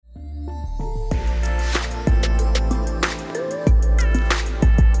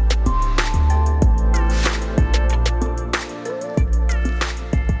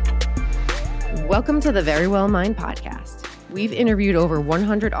Welcome to the Very Well Mind podcast. We've interviewed over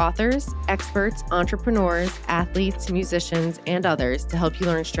 100 authors, experts, entrepreneurs, athletes, musicians, and others to help you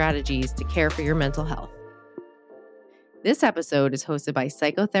learn strategies to care for your mental health. This episode is hosted by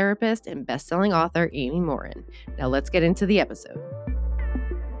psychotherapist and best-selling author Amy Morin. Now let's get into the episode.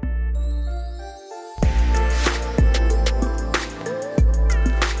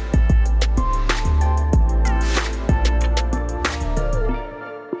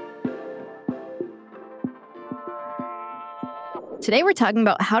 Today, we're talking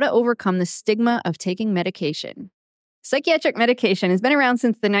about how to overcome the stigma of taking medication. Psychiatric medication has been around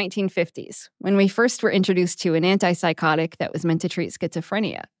since the 1950s, when we first were introduced to an antipsychotic that was meant to treat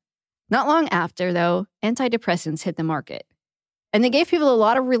schizophrenia. Not long after, though, antidepressants hit the market. And they gave people a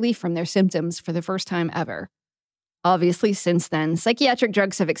lot of relief from their symptoms for the first time ever. Obviously, since then, psychiatric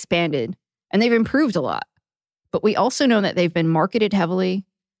drugs have expanded, and they've improved a lot. But we also know that they've been marketed heavily,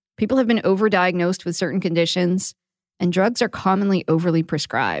 people have been overdiagnosed with certain conditions, and drugs are commonly overly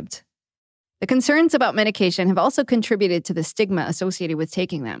prescribed. The concerns about medication have also contributed to the stigma associated with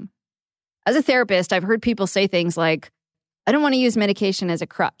taking them. As a therapist, I've heard people say things like, I don't want to use medication as a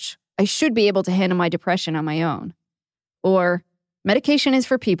crutch. I should be able to handle my depression on my own. Or, medication is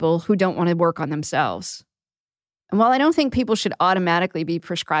for people who don't want to work on themselves. And while I don't think people should automatically be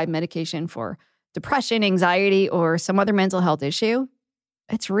prescribed medication for depression, anxiety, or some other mental health issue,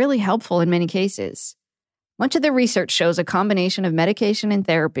 it's really helpful in many cases. Much of the research shows a combination of medication and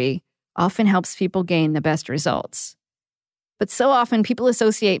therapy often helps people gain the best results. But so often people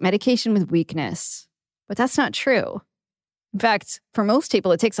associate medication with weakness. But that's not true. In fact, for most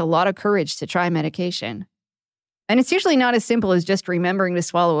people, it takes a lot of courage to try medication. And it's usually not as simple as just remembering to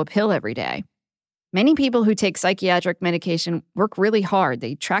swallow a pill every day. Many people who take psychiatric medication work really hard.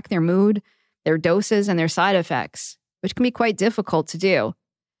 They track their mood, their doses, and their side effects, which can be quite difficult to do.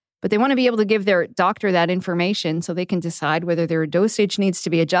 But they want to be able to give their doctor that information so they can decide whether their dosage needs to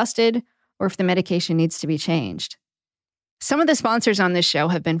be adjusted or if the medication needs to be changed. Some of the sponsors on this show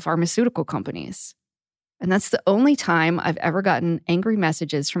have been pharmaceutical companies. And that's the only time I've ever gotten angry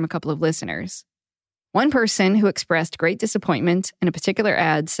messages from a couple of listeners. One person who expressed great disappointment in a particular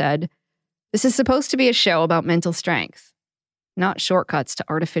ad said, "This is supposed to be a show about mental strength, not shortcuts to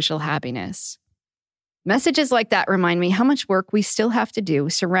artificial happiness." Messages like that remind me how much work we still have to do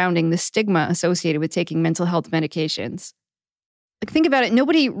surrounding the stigma associated with taking mental health medications. Like, think about it.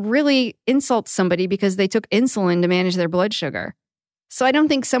 Nobody really insults somebody because they took insulin to manage their blood sugar. So I don't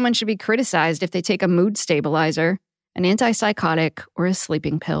think someone should be criticized if they take a mood stabilizer, an antipsychotic, or a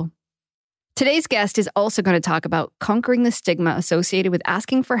sleeping pill. Today's guest is also going to talk about conquering the stigma associated with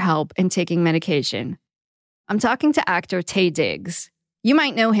asking for help and taking medication. I'm talking to actor Taye Diggs. You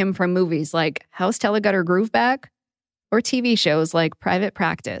might know him from movies like How Stella Got Her Groove Back or TV shows like Private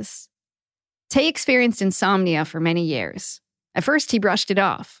Practice. Taye experienced insomnia for many years. At first, he brushed it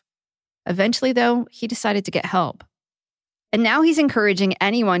off. Eventually, though, he decided to get help. And now he's encouraging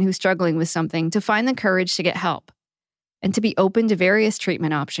anyone who's struggling with something to find the courage to get help and to be open to various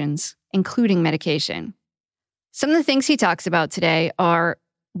treatment options, including medication. Some of the things he talks about today are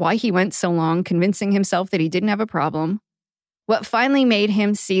why he went so long convincing himself that he didn't have a problem, what finally made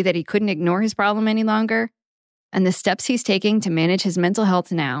him see that he couldn't ignore his problem any longer, and the steps he's taking to manage his mental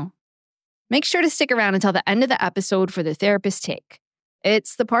health now. Make sure to stick around until the end of the episode for the therapist take.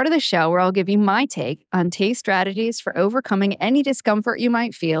 It's the part of the show where I'll give you my take on Taye's strategies for overcoming any discomfort you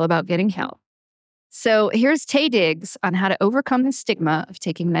might feel about getting help. So here's Taye Diggs on how to overcome the stigma of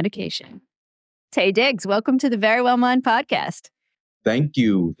taking medication. Taye Diggs, welcome to the Very Well Mind podcast. Thank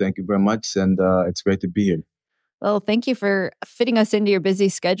you. Thank you very much. And it's great to be here. Well, thank you for fitting us into your busy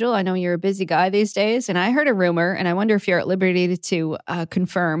schedule. I know you're a busy guy these days, and I heard a rumor, and I wonder if you're at liberty to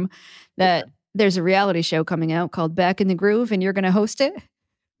confirm that there's a reality show coming out called Back in the Groove, and you're going to host it.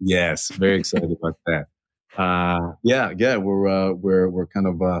 Yes, very excited about that. We're kind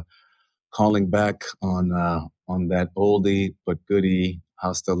of calling back on that oldie but goodie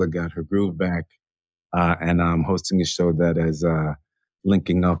How Stella Got Her Groove Back, and I'm hosting a show that is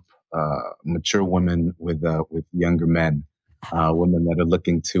linking up mature women with younger men, women that are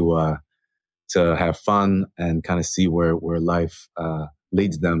looking to have fun and kind of see where life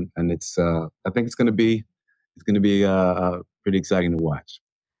leads them. And I think it's going to be pretty exciting to watch.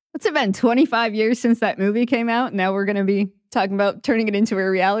 What's it been, 25 years since that movie came out? Now we're going to be talking about turning it into a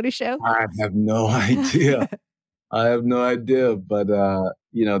reality show? I have no idea. But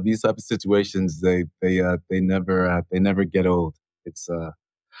these type of situations, they never get old. It's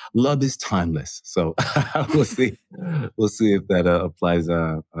love is timeless. So we'll see if that applies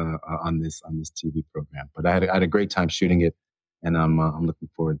on this TV program. But I had a great time shooting it, and I'm looking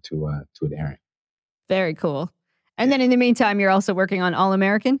forward to it airing. Very cool. And then in the meantime, you're also working on All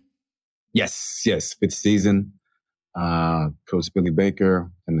American? Yes, 5th season. Coach Billy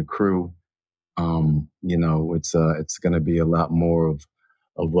Baker and the crew. It's going to be a lot more of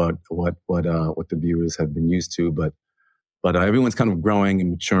what the viewers have been used to, but everyone's kind of growing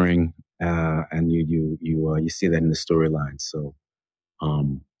and maturing, and you see that in the storyline. So,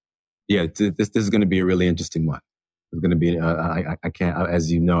 this is going to be a really interesting one. It's going to be I can't,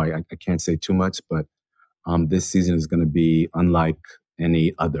 as you know, I can't say too much, but this season is going to be unlike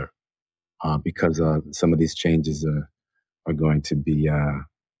any other because some of these changes are going to be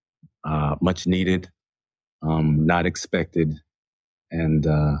much needed, not expected, and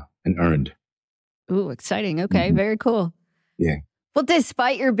earned. Ooh, exciting. Okay, very cool. Yeah. Well,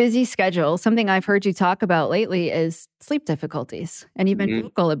 despite your busy schedule, something I've heard you talk about lately is sleep difficulties. And you've been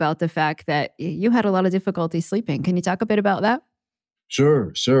vocal about the fact that you had a lot of difficulty sleeping. Can you talk a bit about that?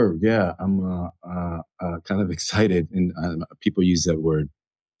 Sure. Yeah, I'm kind of excited, and people use that word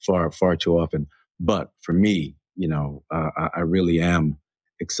far too often. But for me, I really am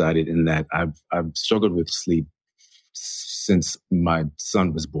excited in that I've struggled with sleep since my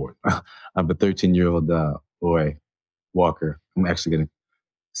son was born. I have a 13-year-old boy, Walker. I'm actually going to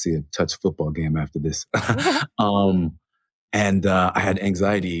see a touch football game after this. And I had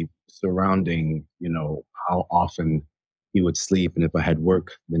anxiety surrounding, how often he would sleep, and if I had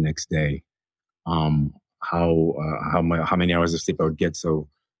work the next day, how many hours of sleep I would get,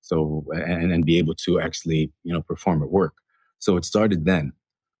 and be able to actually, perform at work. So it started then,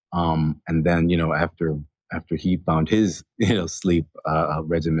 and then after he found his sleep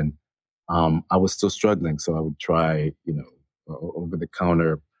regimen, I was still struggling. So I would try, over the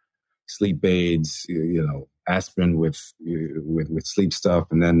counter sleep aids, aspirin with sleep stuff,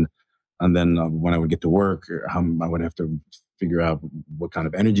 and then when I would get to work, I would have to figure out what kind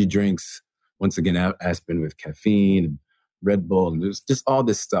of energy drinks. Once again, aspirin with caffeine, and Red Bull, and there's just all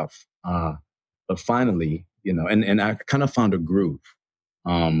this stuff. But finally, and I kind of found a groove,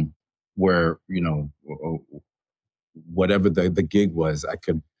 where whatever the gig was, I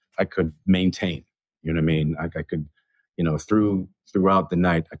could maintain. You know what I mean? I could, throughout the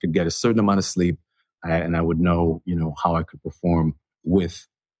night, I could get a certain amount of sleep, and I would know, how I could perform with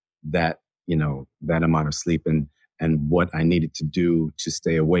that, that amount of sleep, and what I needed to do to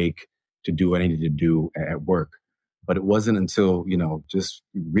stay awake, to do what I needed to do at work. But it wasn't until, just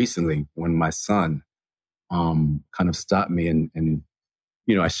recently when my son kind of stopped me, and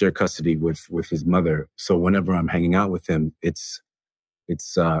I share custody with his mother. So whenever I'm hanging out with him, it's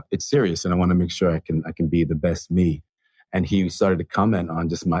serious, and I want to make sure I can be the best me. And he started to comment on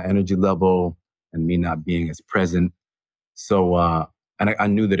just my energy level and me not being as present. So, and I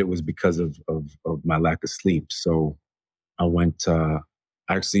knew that it was because of my lack of sleep. So I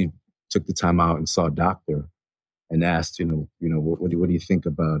I actually took the time out and saw a doctor and asked, what do you think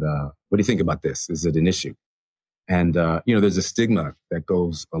about, what do you think about this? Is it an issue? And, there's a stigma that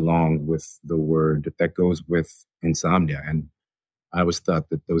goes along with the word, that goes with insomnia. And I always thought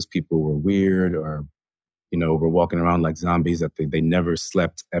that those people were weird, or, were walking around like zombies, that they never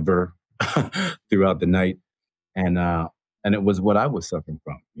slept ever throughout the night. And it was what I was suffering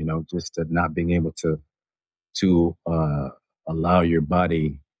from, just not being able to allow your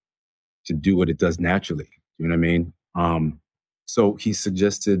body to do what it does naturally. You know what I mean? So he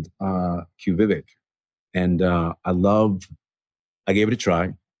suggested QVivic, and I gave it a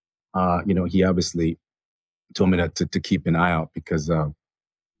try. He obviously told me to keep an eye out because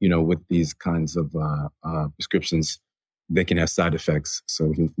with these kinds of prescriptions, they can have side effects.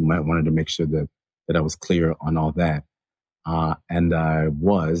 So he might wanted to make sure that I was clear on all that. And I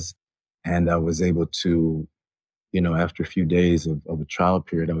was able to, after a few days of a trial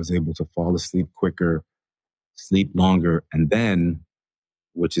period, I was able to fall asleep quicker, sleep longer, and then,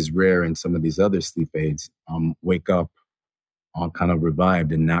 which is rare in some of these other sleep aids, wake up kind of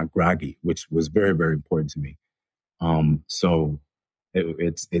revived and not groggy, which was very, very important to me. So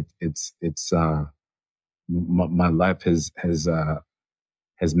my life has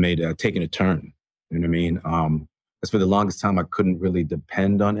made taken a turn. You know what I mean? Because for the longest time, I couldn't really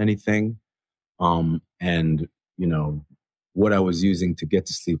depend on anything. And, what I was using to get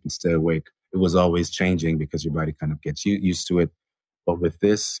to sleep and stay awake, it was always changing because your body kind of gets used to it. But with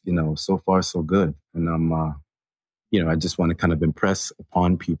this, so far, so good. And I just want to kind of impress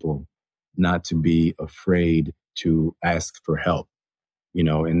upon people not to be afraid to ask for help.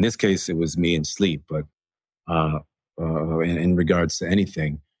 In this case, it was me and sleep, but in regards to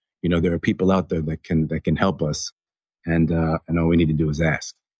anything, there are people out there that can help us, and all we need to do is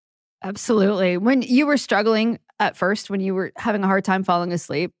ask. Absolutely. When you were struggling at first, when you were having a hard time falling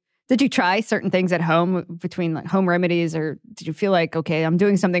asleep, Did you try certain things at home between like home remedies, or did you feel like, okay, I'm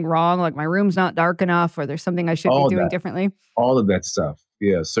doing something wrong, like my room's not dark enough, or there's something I should be All doing that, differently? all of that stuff.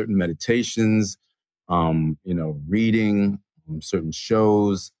 Yeah, certain meditations, reading, certain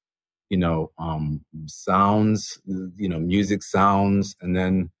shows, sounds, music sounds, and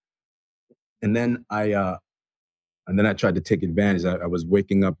then I tried to take advantage. I was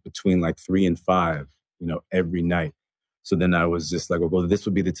waking up between like 3 and 5, every night. So then I was just like, well, this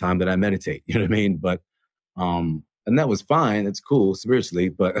would be the time that I meditate. You know what I mean? But and that was fine. It's cool spiritually,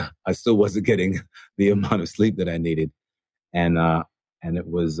 but I still wasn't getting the amount of sleep that I needed. And it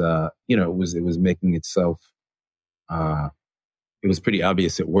was it was making itself. Uh, it was pretty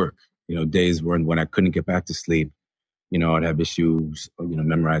obvious at work. Days when I couldn't get back to sleep. I'd have issues,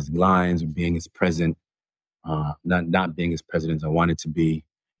 memorizing lines or being as present, not being as present as I wanted to be,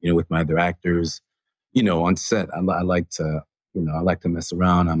 with my other actors. On set, I like to, I like to mess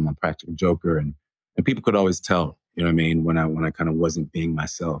around. I'm a practical joker, and people could always tell, what I mean, when I kind of wasn't being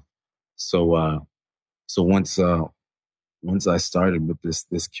myself. So once I started with this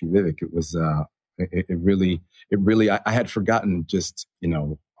Qvivic, it was it really I had forgotten just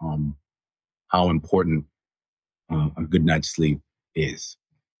how important a good night's sleep is.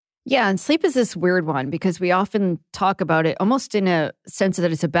 Yeah, and sleep is this weird one because we often talk about it almost in a sense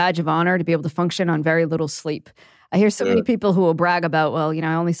that it's a badge of honor to be able to function on very little sleep. I hear so many people who will brag about, well,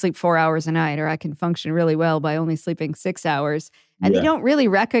 I only sleep 4 hours a night, or I can function really well by only sleeping 6 hours. And they don't really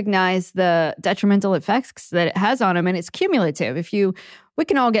recognize the detrimental effects that it has on them. And it's cumulative. We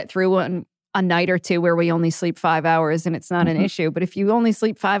can all get through a night or two where we only sleep 5 hours and it's not an issue. But if you only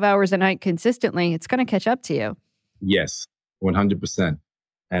sleep 5 hours a night consistently, it's going to catch up to you. Yes, 100%.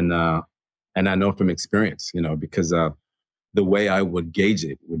 And I know from experience, because the way I would gauge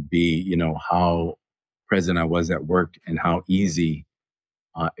it would be, how present I was at work and how easy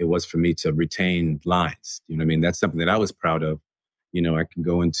it was for me to retain lines. You know what I mean? That's something that I was proud of. I can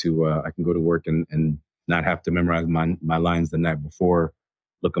go to work and not have to memorize my lines the night before,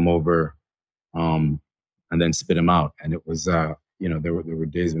 look them over, and then spit them out. And it was, there were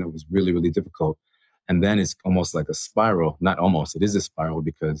days when it was really, really difficult. And then it's almost like a spiral. Not almost, it is a spiral,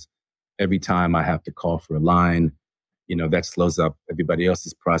 because every time I have to call for a line, that slows up everybody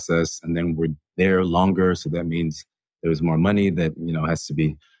else's process. And then we're there longer. So that means there's more money that, has to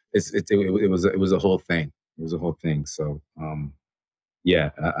be, it was a whole thing. It was a whole thing. So, I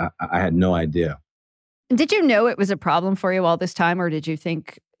had no idea. Did you know it was a problem for you all this time, or did you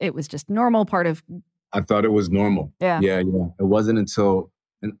think it was just normal part of? I thought it was normal. Yeah. It wasn't until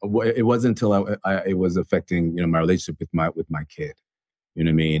it was affecting, my relationship with my kid. You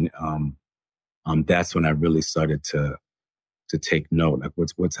know what I mean? That's when I really started to take note, like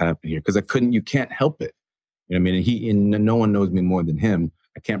what's happening here, because you can't help it. You know what I mean? And no one knows me more than him.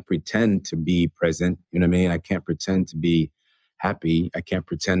 I can't pretend to be present. You know what I mean? I can't pretend to be happy. I can't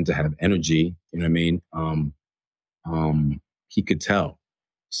pretend to have energy. You know what I mean? He could tell.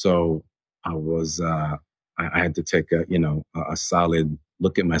 So I was, I had to take a solid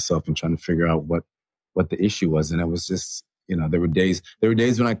look at myself and trying to figure out what the issue was. And it was just, there were days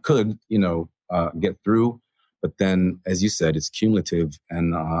when I could, get through, but then, as you said, it's cumulative.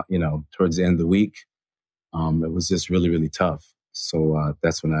 And, towards the end of the week, it was just really, really tough. So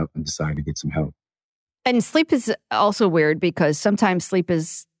that's when I decided to get some help. And sleep is also weird because sometimes sleep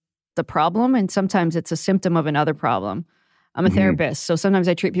is the problem and sometimes it's a symptom of another problem. I'm a therapist, so sometimes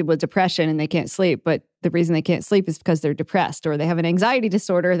I treat people with depression and they can't sleep, but the reason they can't sleep is because they're depressed or they have an anxiety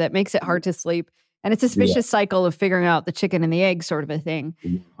disorder that makes it hard to sleep. And it's this vicious cycle of figuring out the chicken and the egg sort of a thing.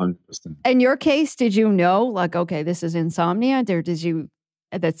 100%. In your case, did you know, like, okay, this is insomnia? Or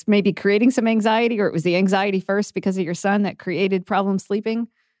that's maybe creating some anxiety, or it was the anxiety first because of your son that created problem sleeping?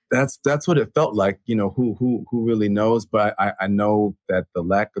 That's what it felt like. Who really knows? But I know that the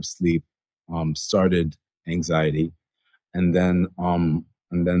lack of sleep started anxiety, and then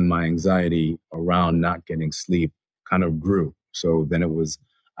my anxiety around not getting sleep kind of grew. So then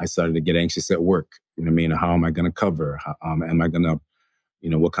I started to get anxious at work. You know what I mean? How am I going to cover? Am I going to,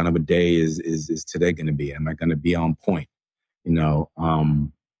 what kind of a day is today going to be? Am I going to be on point? Am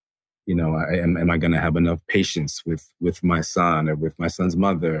I going to have enough patience with my son or with my son's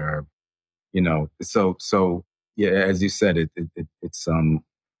mother? Or, so yeah, as you said, it's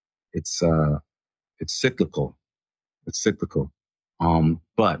cyclical. It's cyclical.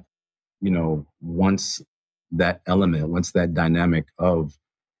 But once that dynamic of,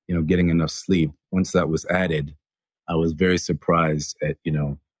 getting enough sleep, once that was added, I was very surprised at,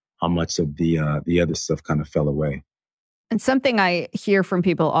 how much of the other stuff kind of fell away. And something I hear from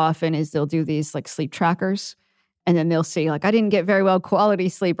people often is they'll do these like sleep trackers And then they'll see like, I didn't get very well quality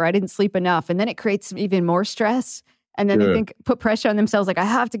sleep, or I didn't sleep enough. And then it creates even more stress. And then they put pressure on themselves, like, I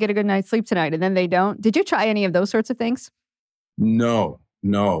have to get a good night's sleep tonight. And then they don't. Did you try any of those sorts of things? No.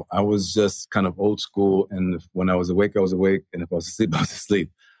 I was just kind of old school. And when I was awake, I was awake. And if I was asleep, I was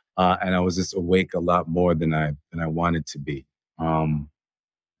asleep. And I was just awake a lot more than I wanted to be. And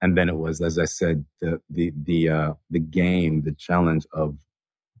then it was, as I said, the game, the challenge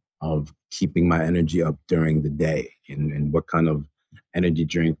of keeping my energy up during the day, and what kind of energy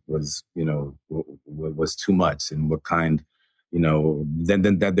drink was, was too much, and what kind,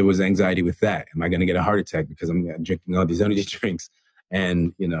 then that there was anxiety with that. Am I going to get a heart attack because I'm drinking all these energy drinks,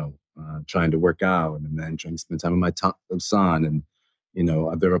 and, trying to work out, and then trying to spend time with my son, and,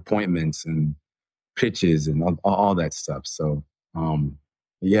 other appointments and pitches and all that stuff. So,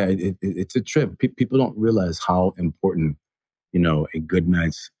 yeah, it's a trip. People don't realize how important, a good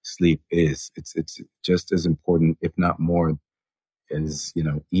night's sleep is. It's just as important, if not more, as,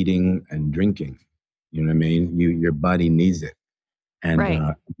 eating and drinking. You know what I mean? Your body needs it. And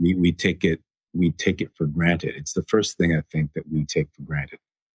Right. We take it for granted. It's the first thing I think that we take for granted.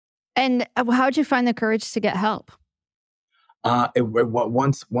 And how'd you find the courage to get help?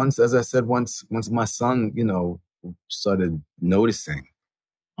 Once, as I said, once my son, started noticing,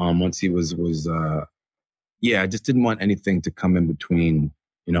 once he was I just didn't want anything to come in between,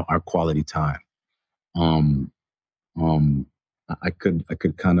 our quality time. Um, um, I could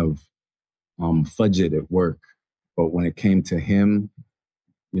kind of fudge it at work, but when it came to him,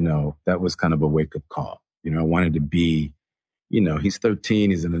 that was kind of a wake up call. I wanted to be, he's 13,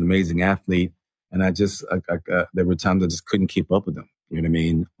 he's an amazing athlete, and there were times I just couldn't keep up with him. You know what I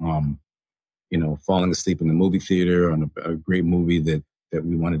mean? Falling asleep in the movie theater on a great movie that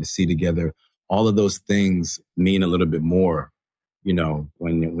we wanted to see together. All of those things mean a little bit more,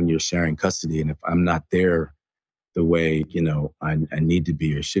 when you're sharing custody. And if I'm not there the way, I need to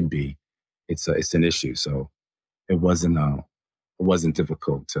be or should be, it's an issue. So it wasn't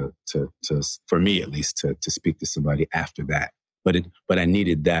difficult to for me, at least, to speak to somebody after that. But I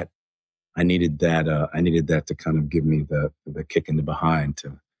needed that. I needed that to kind of give me the kick in the behind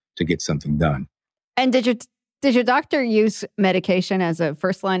to get something done. And did your doctor use medication as a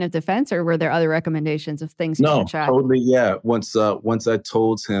first line of defense, or were there other recommendations of things you should try? No, totally, yeah. Once I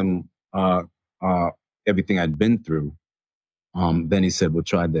told him everything I'd been through, then he said, "Well,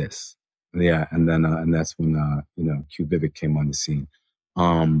 try this." Yeah, and then and that's when Q Vivic came on the scene.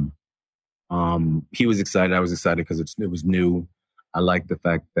 He was excited. I was excited because it was new. I liked the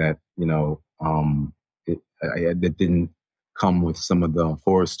fact that it didn't come with some of the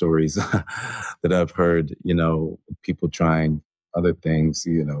horror stories that I've heard. People trying other things.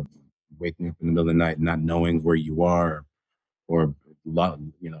 Waking up in the middle of the night, not knowing where you are, or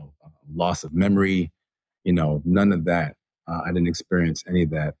loss of memory. None of that. I didn't experience any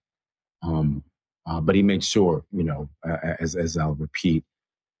of that. But he made sure, as I'll repeat,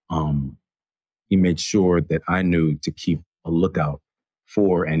 he made sure that I knew to keep a lookout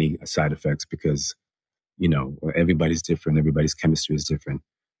for any side effects, because, everybody's different. Everybody's chemistry is different.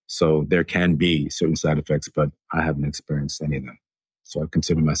 So there can be certain side effects, but I haven't experienced any of them. So I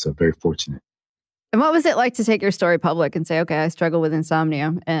consider myself very fortunate. And what was it like to take your story public and say, okay, I struggle with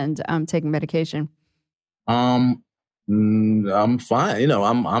insomnia and I'm taking medication? I'm fine.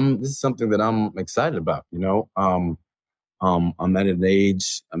 This is something that I'm excited about. I'm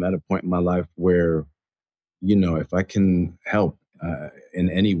at a point in my life where, if I can help in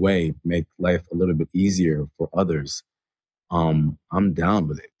any way make life a little bit easier for others, I'm down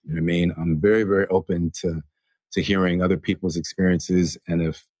with it. You know what I mean? I'm very, very open to hearing other people's experiences. And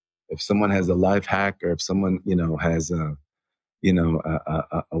if someone has a life hack, or if someone, has a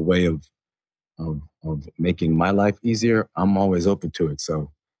way of making my life easier, I'm always open to it.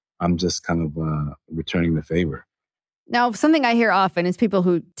 So I'm just kind of returning the favor. Now, something I hear often is people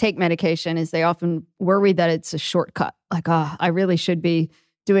who take medication is they often worry that it's a shortcut. Like, I really should be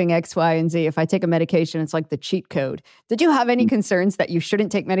doing X, Y, and Z. If I take a medication, it's like the cheat code. Did you have any concerns that you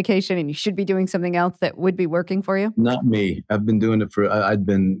shouldn't take medication and you should be doing something else that would be working for you? Not me. I've been doing it I'd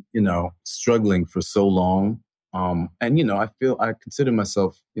been, struggling for so long. And, I consider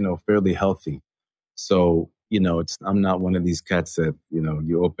myself, fairly healthy. So, I'm not one of these cats that,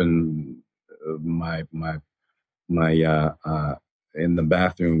 you open my in the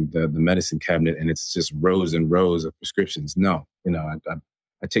bathroom, the medicine cabinet, and it's just rows and rows of prescriptions. No,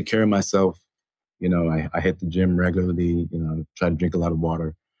 I take care of myself. I hit the gym regularly, try to drink a lot of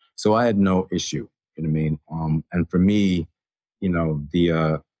water. So I had no issue, you know what I mean? And for me,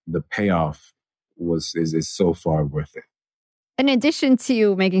 the payoff is so far worth it. In addition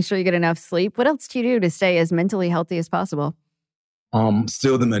to making sure you get enough sleep, what else do you do to stay as mentally healthy as possible?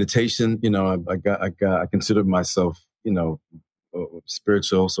 Still the meditation, I consider myself,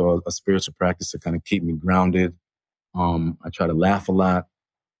 spiritual. So a spiritual practice to kind of keep me grounded. I try to laugh a lot.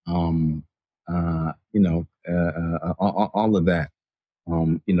 All of that.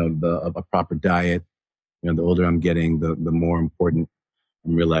 A proper diet. The older I'm getting, the more important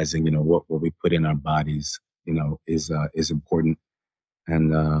I'm realizing, what we put in our bodies, is important.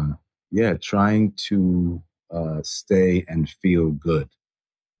 And trying to stay and feel good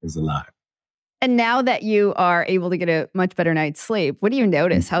is a lot. And now that you are able to get a much better night's sleep, what do you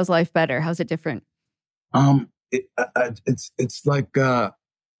notice? How's life better? How's it different? It's like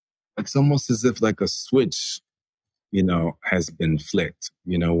it's almost as if like a switch, has been flicked,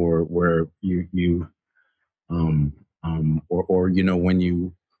 or where you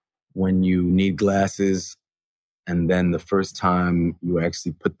when you need glasses, and then the first time you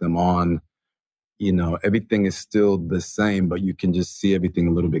actually put them on, everything is still the same, but you can just see everything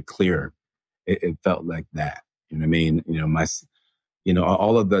a little bit clearer. It felt like that. You know what I mean?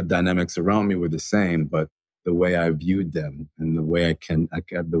 All of the dynamics around me were the same, but the way I viewed them and the way I can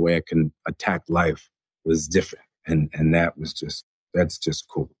attack life was different. And that's just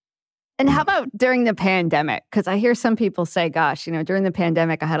cool. And how about during the pandemic? Because I hear some people say, gosh, during the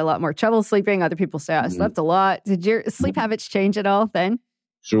pandemic, I had a lot more trouble sleeping. Other people say I slept a lot. Did your sleep habits change at all then?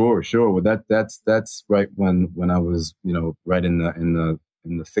 Sure. Well, that's right when I was, right in the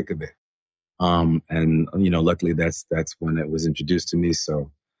thick of it. Luckily that's when it was introduced to me.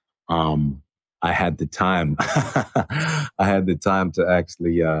 So, I had the time, to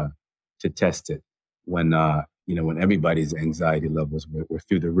actually, to test it when everybody's anxiety levels were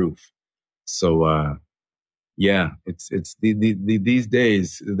through the roof. So, it's these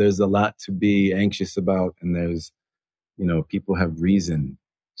days, there's a lot to be anxious about, and there's, people have reason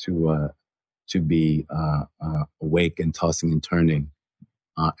to be, awake and tossing and turning,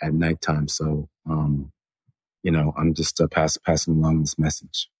 at nighttime. So, I'm just passing along this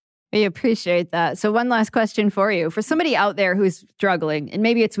message. We appreciate that. So one last question for you. For somebody out there who's struggling, and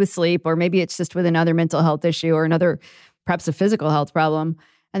maybe it's with sleep, or maybe it's just with another mental health issue or perhaps a physical health problem,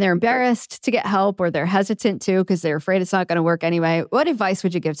 and they're embarrassed to get help, or they're hesitant to because they're afraid it's not going to work anyway, what advice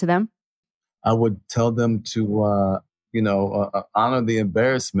would you give to them? I would tell them to, honor the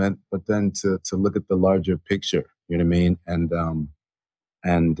embarrassment, but then to look at the larger picture, you know what I mean?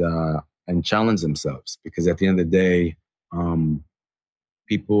 And challenge themselves, because at the end of the day,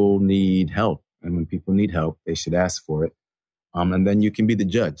 people need help. And when people need help, they should ask for it. And then you can be the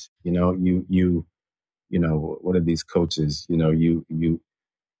judge. What are these coaches?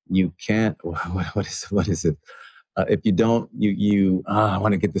 You can't, what is it? If you don't, I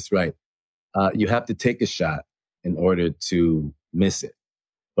want to get this right. You have to take a shot in order to miss it,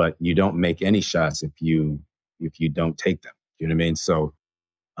 but you don't make any shots if you don't take them. You know what I mean? So,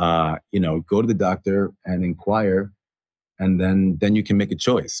 go to the doctor and inquire, and then you can make a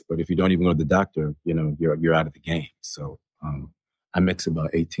choice. But if you don't even go to the doctor, you're out of the game. So, I mix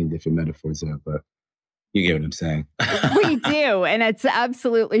about 18 different metaphors there, but you get what I'm saying. We do, and it's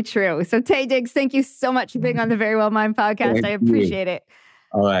absolutely true. So Taye Diggs, thank you so much for being on the Very Well Mind podcast. I appreciate it.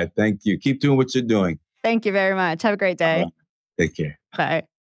 All right, thank you. Keep doing what you're doing. Thank you very much. Have a great day. Take care. Bye.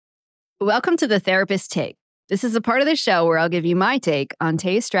 Welcome to The Therapist Take. This is a part of the show where I'll give you my take on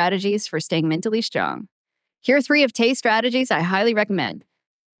Taye's strategies for staying mentally strong. Here are 3 of Taye's strategies I highly recommend.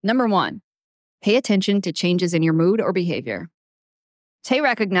 Number 1, pay attention to changes in your mood or behavior. Taye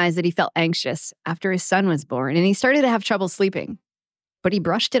recognized that he felt anxious after his son was born, and he started to have trouble sleeping. But he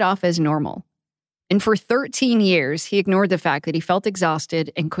brushed it off as normal. And for 13 years, he ignored the fact that he felt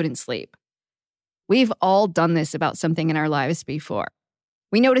exhausted and couldn't sleep. We've all done this about something in our lives before.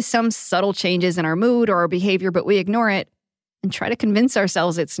 We notice some subtle changes in our mood or our behavior, but we ignore it and try to convince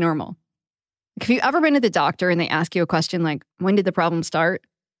ourselves it's normal. Have you ever been to the doctor and they ask you a question like, when did the problem start?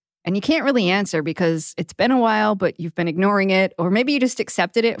 And you can't really answer because it's been a while, but you've been ignoring it, or maybe you just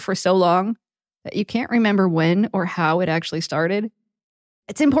accepted it for so long that you can't remember when or how it actually started.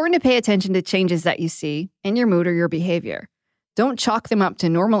 It's important to pay attention to changes that you see in your mood or your behavior. Don't chalk them up to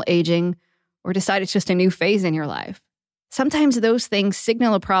normal aging or decide it's just a new phase in your life. Sometimes those things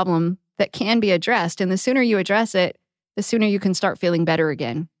signal a problem that can be addressed, and the sooner you address it, the sooner you can start feeling better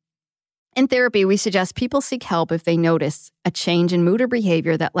again. In therapy, we suggest people seek help if they notice a change in mood or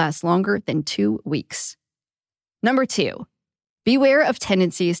behavior that lasts longer than 2 weeks. Number 2, beware of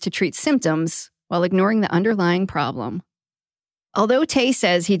tendencies to treat symptoms while ignoring the underlying problem. Although Taye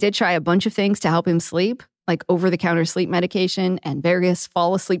says he did try a bunch of things to help him sleep, like over-the-counter sleep medication and various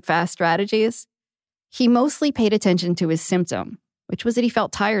fall-asleep fast strategies, He mostly paid attention to his symptom, which was that he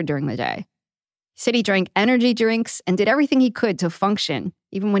felt tired during the day. He said he drank energy drinks and did everything he could to function,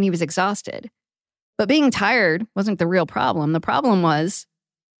 even when he was exhausted. But being tired wasn't the real problem. The problem was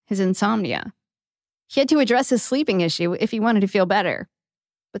his insomnia. He had to address his sleeping issue if he wanted to feel better.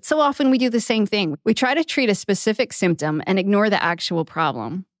 But so often we do the same thing. We try to treat a specific symptom and ignore the actual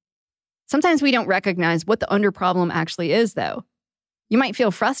problem. Sometimes we don't recognize what the under problem actually is, though. You might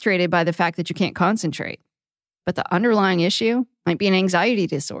feel frustrated by the fact that you can't concentrate, but the underlying issue might be an anxiety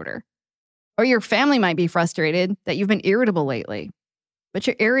disorder. Or your family might be frustrated that you've been irritable lately, but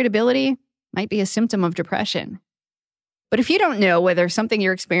your irritability might be a symptom of depression. But if you don't know whether something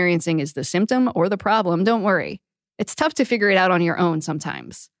you're experiencing is the symptom or the problem, don't worry. It's tough to figure it out on your own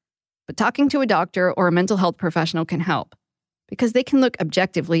sometimes. But talking to a doctor or a mental health professional can help because they can look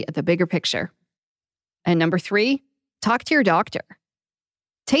objectively at the bigger picture. And number 3, talk to your doctor.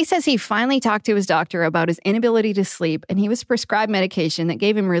 Taye says he finally talked to his doctor about his inability to sleep and he was prescribed medication that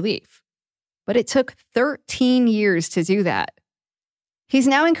gave him relief. But it took 13 years to do that. He's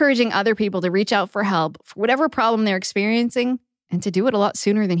now encouraging other people to reach out for help for whatever problem they're experiencing and to do it a lot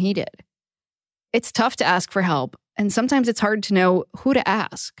sooner than he did. It's tough to ask for help, and sometimes it's hard to know who to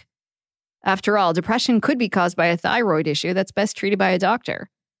ask. After all, depression could be caused by a thyroid issue that's best treated by a doctor.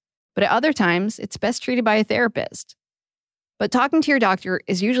 But at other times, it's best treated by a therapist. But talking to your doctor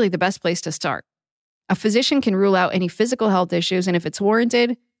is usually the best place to start. A physician can rule out any physical health issues, and if it's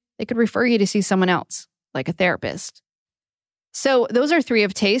warranted, they could refer you to see someone else, like a therapist. So those are 3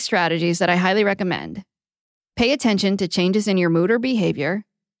 of Taye's strategies that I highly recommend. Pay attention to changes in your mood or behavior.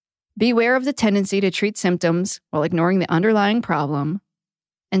 Beware of the tendency to treat symptoms while ignoring the underlying problem.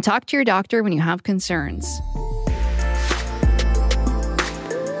 And talk to your doctor when you have concerns.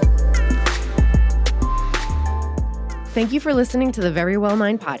 Thank you for listening to the Very Well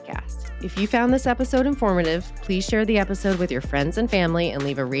Mind podcast. If you found this episode informative, please share the episode with your friends and family and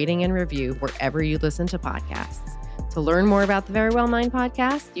leave a rating and review wherever you listen to podcasts. To learn more about the Very Well Mind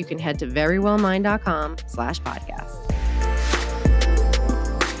podcast, you can head to verywellmind.com/podcast.